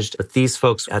challenged, but these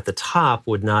folks at the top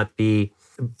would not be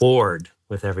bored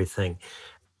with everything.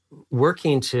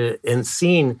 Working and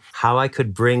seeing how I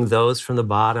could bring those from the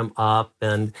bottom up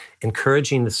and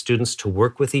encouraging the students to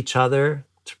work with each other,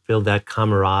 to build that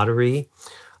camaraderie,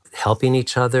 helping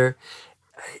each other.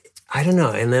 I don't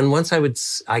know. And then once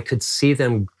I could see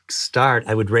them start,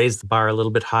 I would raise the bar a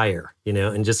little bit higher,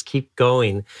 and just keep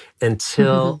going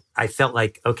until I felt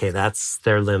like, okay, that's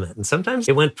their limit. And sometimes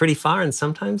it went pretty far and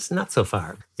sometimes not so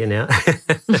far,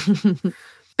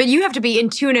 But you have to be in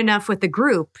tune enough with the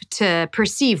group to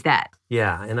perceive that.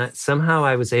 Yeah. And somehow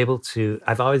I was able to,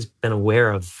 I've always been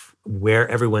aware of where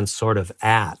everyone's sort of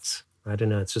at. I don't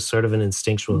know. It's just sort of an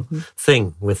instinctual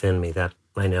thing within me that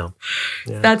I know.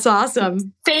 Yeah. That's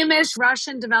awesome. Famous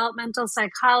Russian developmental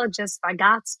psychologist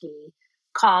Vygotsky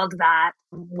called that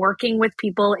working with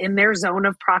people in their zone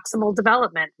of proximal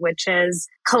development, which is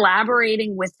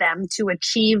collaborating with them to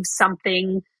achieve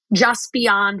something just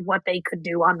beyond what they could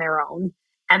do on their own.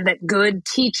 And that good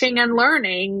teaching and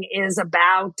learning is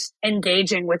about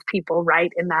engaging with people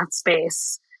right in that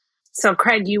space. So,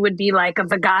 Craig, you would be like a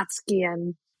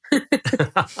Vygotskyan.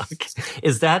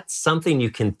 Is that something you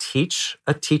can teach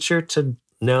a teacher to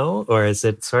know, or is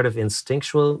it sort of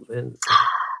instinctual?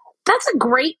 That's a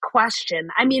great question.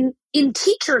 I mean, in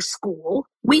teacher school,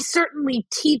 we certainly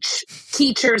teach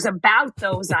teachers about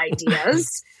those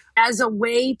ideas as a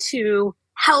way to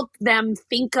help them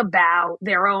think about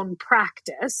their own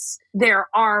practice. There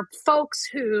are folks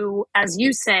who, as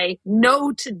you say,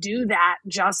 know to do that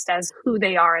just as who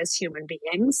they are as human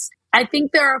beings. I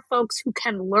think there are folks who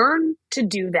can learn to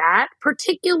do that,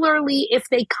 particularly if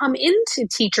they come into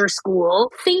teacher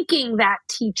school thinking that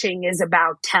teaching is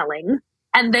about telling.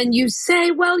 And then you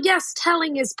say, well, yes,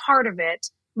 telling is part of it,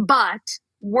 but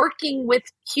working with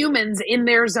humans in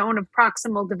their zone of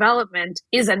proximal development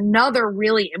is another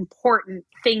really important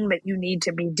thing that you need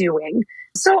to be doing.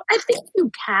 So I think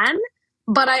you can,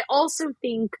 but I also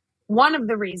think one of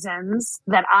the reasons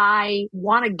that I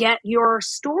want to get your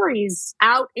stories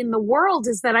out in the world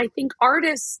is that I think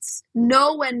artists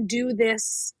know and do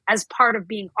this as part of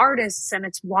being artists, and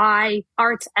it's why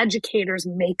arts educators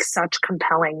make such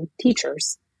compelling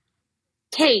teachers.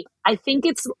 Kate, I think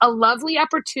it's a lovely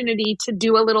opportunity to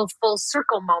do a little full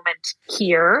circle moment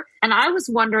here. And I was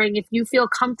wondering if you feel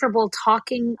comfortable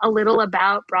talking a little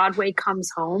about Broadway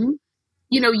Comes Home.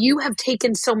 You know, you have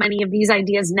taken so many of these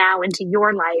ideas now into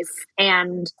your life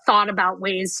and thought about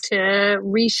ways to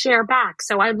reshare back.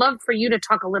 So I'd love for you to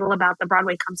talk a little about the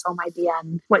Broadway Comes Home idea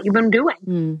and what you've been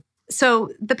doing.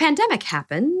 So the pandemic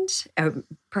happened.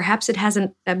 Perhaps it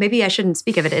hasn't, maybe I shouldn't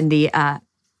speak of it in the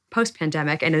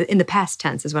post-pandemic, and in the past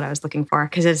tense is what I was looking for,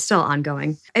 because it's still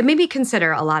ongoing. It made me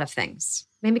consider a lot of things.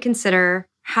 It made me consider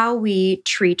how we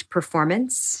treat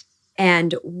performance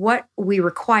and what we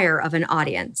require of an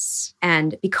audience.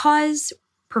 And because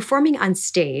performing on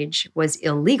stage was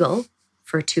illegal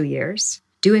for 2 years,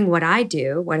 doing what I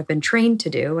do, what I've been trained to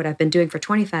do, what I've been doing for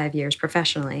 25 years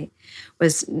professionally,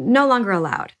 was no longer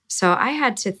allowed. So I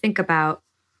had to think about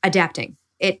adapting.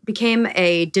 It became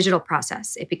a digital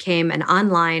process. It became an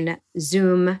online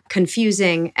Zoom,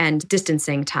 confusing and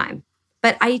distancing time.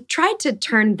 But I tried to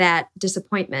turn that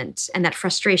disappointment and that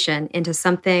frustration into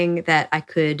something that I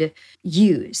could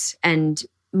use and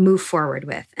move forward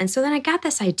with. And so then I got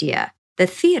this idea that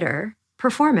theater,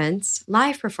 performance,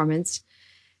 live performance,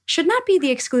 should not be the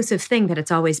exclusive thing that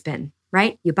it's always been,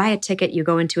 right? You buy a ticket, you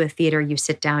go into a theater, you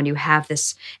sit down, you have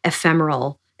this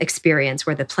ephemeral experience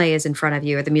where the play is in front of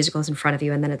you or the musical is in front of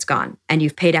you and then it's gone. And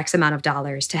you've paid X amount of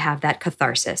dollars to have that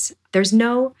catharsis. There's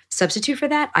no substitute for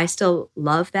that. I still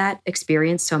love that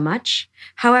experience so much.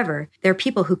 However, there are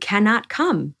people who cannot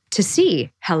come to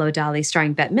see Hello, Dolly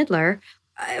starring Bette Midler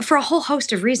for a whole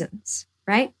host of reasons,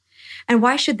 right? And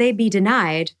why should they be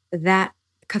denied that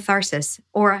catharsis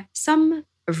or some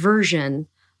version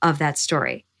of that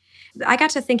story? I got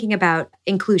to thinking about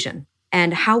inclusion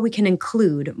and how we can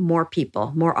include more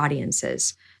people, more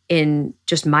audiences in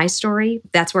just my story.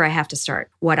 That's where I have to start.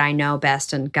 What I know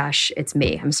best, and gosh, it's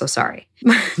me. I'm so sorry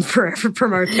for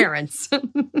my parents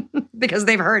because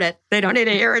they've heard it. They don't need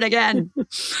to hear it again.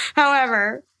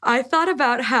 However, I thought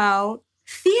about how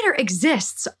theater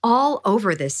exists all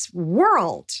over this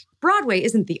world. Broadway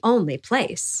isn't the only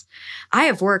place. I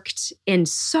have worked in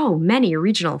so many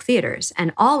regional theaters,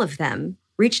 and all of them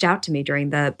reached out to me during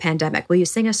the pandemic. Will you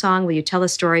sing a song? Will you tell a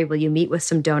story? Will you meet with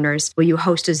some donors? Will you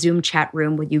host a Zoom chat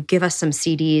room? Will you give us some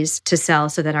CDs to sell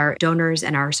so that our donors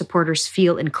and our supporters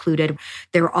feel included?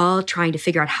 They're all trying to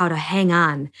figure out how to hang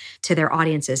on to their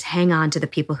audiences, hang on to the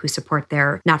people who support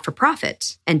their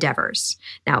not-for-profit endeavors.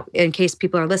 Now, in case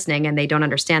people are listening and they don't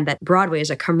understand that Broadway is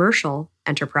a commercial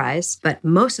enterprise, but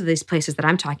most of these places that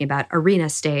I'm talking about, Arena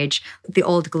Stage, the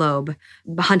Old Globe,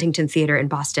 Huntington Theater in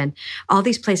Boston, all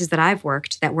these places that I've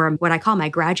worked that were what I call my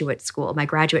graduate school, my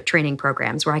graduate training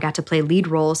programs, where I got to play lead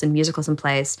roles in musicals and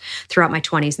plays throughout my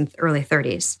 20s and early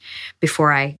 30s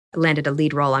before I landed a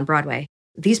lead role on Broadway.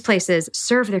 These places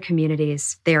serve their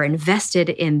communities. They are invested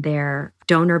in their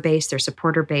donor base, their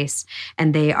supporter base,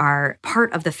 and they are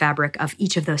part of the fabric of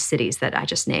each of those cities that I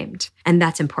just named. And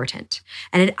that's important.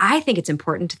 And I think it's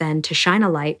important then to shine a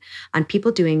light on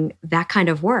people doing that kind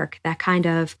of work, that kind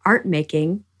of art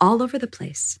making all over the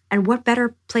place. And what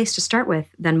better place to start with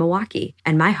than Milwaukee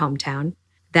and my hometown,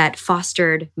 that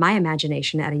fostered my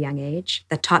imagination at a young age,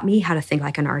 that taught me how to think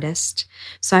like an artist.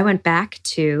 So I went back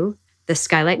to the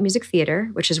Skylight Music Theater,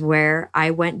 which is where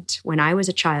I went when I was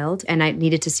a child and I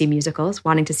needed to see musicals,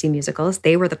 wanting to see musicals.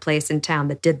 They were the place in town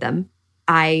that did them.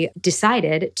 I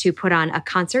decided to put on a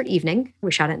concert evening.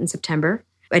 We shot it in September.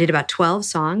 I did about 12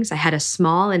 songs. I had a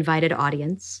small invited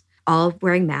audience, all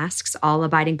wearing masks, all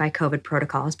abiding by COVID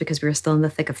protocols because we were still in the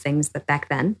thick of things back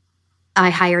then. I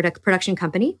hired a production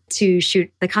company to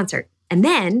shoot the concert. And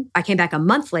then I came back a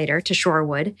month later to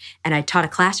Shorewood, and I taught a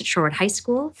class at Shorewood High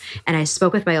School, and I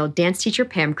spoke with my old dance teacher,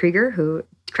 Pam Krieger, who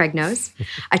Craig knows.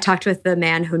 I talked with the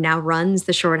man who now runs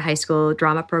the Shorewood High School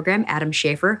drama program, Adam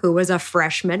Schaefer, who was a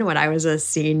freshman when I was a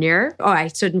senior. I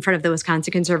stood in front of the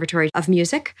Wisconsin Conservatory of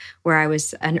Music, where I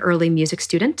was an early music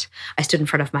student. I stood in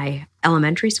front of my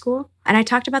elementary school, and I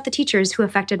talked about the teachers who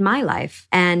affected my life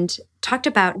and talked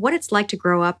about what it's like to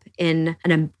grow up in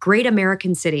a great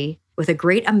American city with a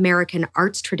great American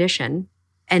arts tradition,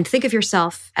 and think of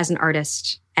yourself as an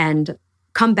artist and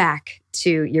come back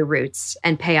to your roots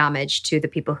and pay homage to the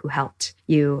people who helped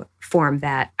you form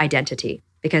that identity.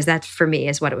 because that, for me,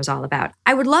 is what it was all about.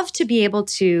 I would love to be able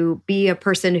to be a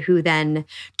person who then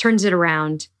turns it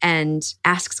around and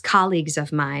asks colleagues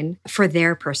of mine for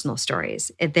their personal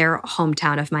stories, their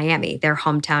hometown of Miami, their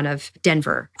hometown of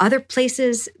Denver, other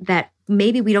places that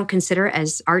maybe we don't consider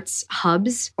as arts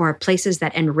hubs or places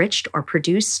that enriched or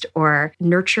produced or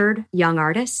nurtured young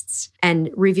artists, and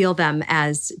reveal them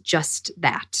as just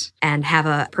that, and have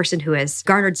a person who has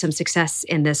garnered some success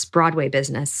in this Broadway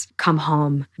business come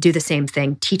home, do the same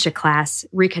thing, teach a class,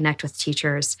 reconnect with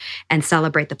teachers, and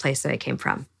celebrate the place that I came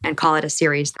from, and call it a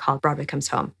series called Broadway Comes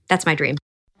Home. That's my dream.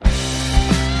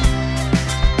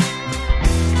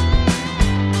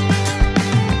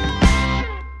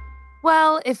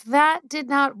 Well, if that did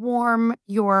not warm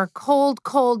your cold,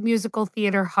 cold musical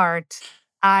theater heart,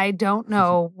 I don't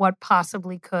know what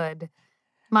possibly could.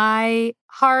 My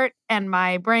heart and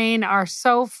my brain are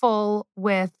so full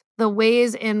with the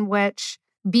ways in which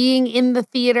being in the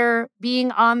theater,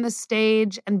 being on the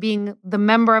stage, and being the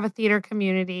member of a theater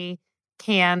community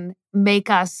can make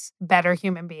us better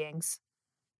human beings.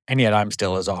 And yet I'm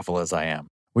still as awful as I am.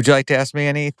 Would you like to ask me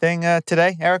anything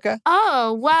today, Erica?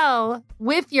 Oh, well,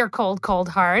 with your cold, cold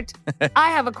heart,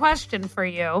 I have a question for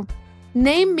you.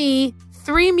 Name me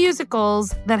 3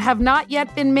 musicals that have not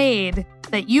yet been made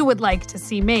that you would like to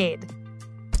see made.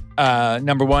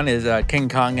 Number 1 is King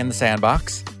Kong and the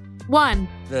Sandbox. 1.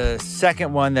 The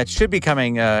second one that should be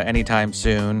coming anytime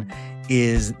soon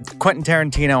is Quentin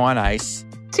Tarantino on Ice.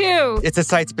 2. It's a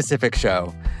site-specific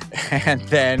show. And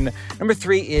then number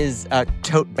 3 is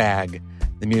Tote Bag,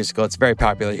 the musical. It's very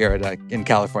popular here in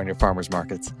California farmers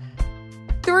markets.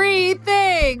 3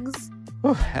 things.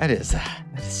 Ooh, that is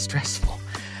stressful.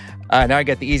 Now I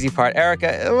get the easy part.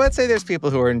 Erica, let's say there's people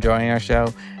who are enjoying our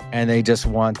show and they just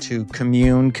want to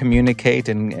communicate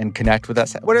and connect with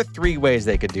us. What are 3 ways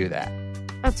they could do that?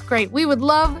 That's great. We would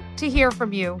love to hear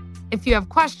from you. If you have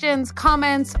questions,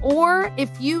 comments, or if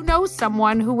you know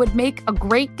someone who would make a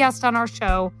great guest on our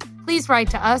show, please write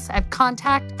to us at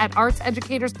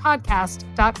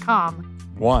contact@artseducatorspodcast.com.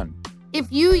 1. If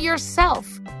you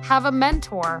yourself have a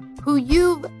mentor who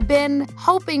you've been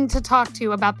hoping to talk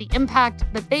to about the impact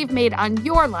that they've made on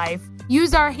your life,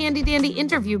 use our handy-dandy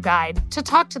interview guide to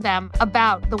talk to them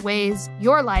about the ways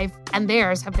your life and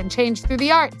theirs have been changed through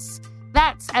the arts.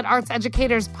 That's at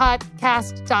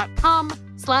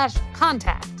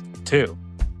artseducatorspodcast.com/contact. 2.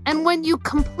 And when you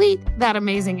complete that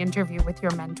amazing interview with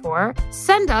your mentor,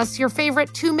 send us your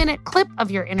favorite 2-minute clip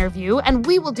of your interview, and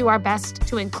we will do our best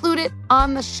to include it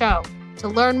on the show. To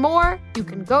learn more, you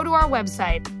can go to our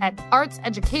website at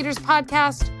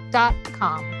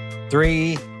artseducatorspodcast.com.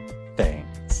 3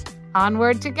 things.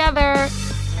 Onward together.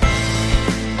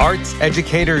 Arts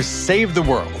Educators Save the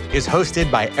World is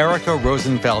hosted by Erica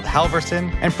Rosenfeld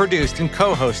Halverson and produced and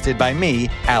co-hosted by me,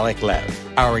 Alec Lev.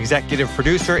 Our executive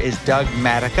producer is Doug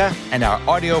Matica, and our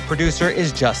audio producer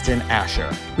is Justin Asher.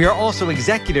 We are also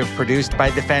executive produced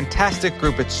by the fantastic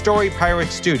group at Story Pirate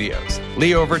Studios,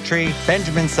 Lee Overtree,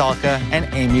 Benjamin Salka,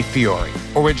 and Amy Fiore.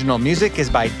 Original music is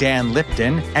by Dan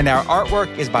Lipton, and our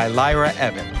artwork is by Lyra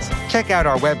Evans. Check out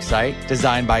our website,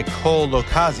 designed by Cole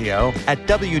Locasio, at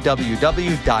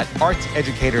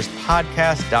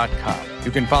www.artseducatorspodcast.com. You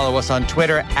can follow us on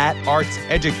Twitter at Arts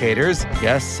Educators.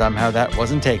 Yes, somehow that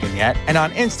wasn't taken yet. And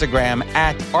on Instagram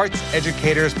at Arts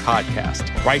Educators Podcast.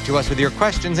 Write to us with your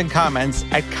questions and comments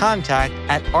at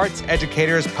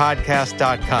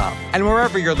contact@artseducatorspodcast.com. And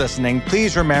wherever you're listening,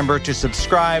 please remember to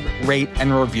subscribe, rate,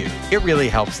 and review. It really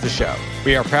helps the show.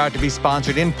 We are proud to be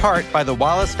sponsored in part by the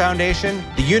Wallace Foundation,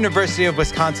 the University of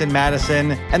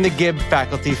Wisconsin-Madison, and the Gibb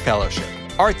Faculty Fellowship.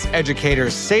 Arts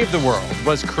Educators Save the World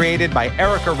was created by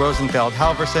Erica Rosenfeld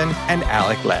Halverson and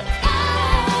Alec Lev.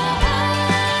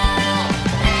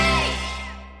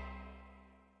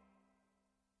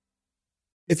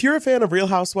 If you're a fan of Real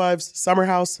Housewives, Summer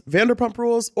House, Vanderpump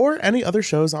Rules, or any other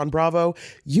shows on Bravo,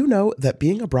 you know that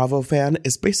being a Bravo fan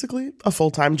is basically a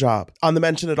full-time job. On the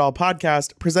Mention It All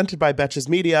podcast, presented by Betches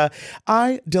Media,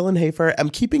 I, Dylan Hafer, am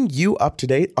keeping you up to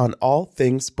date on all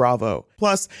things Bravo.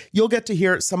 Plus, you'll get to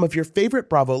hear some of your favorite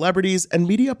Bravo celebrities and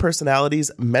media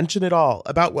personalities mention it all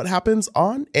about what happens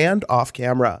on and off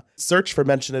camera. Search for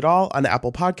Mention It All on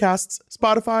Apple Podcasts,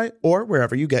 Spotify, or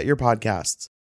wherever you get your podcasts.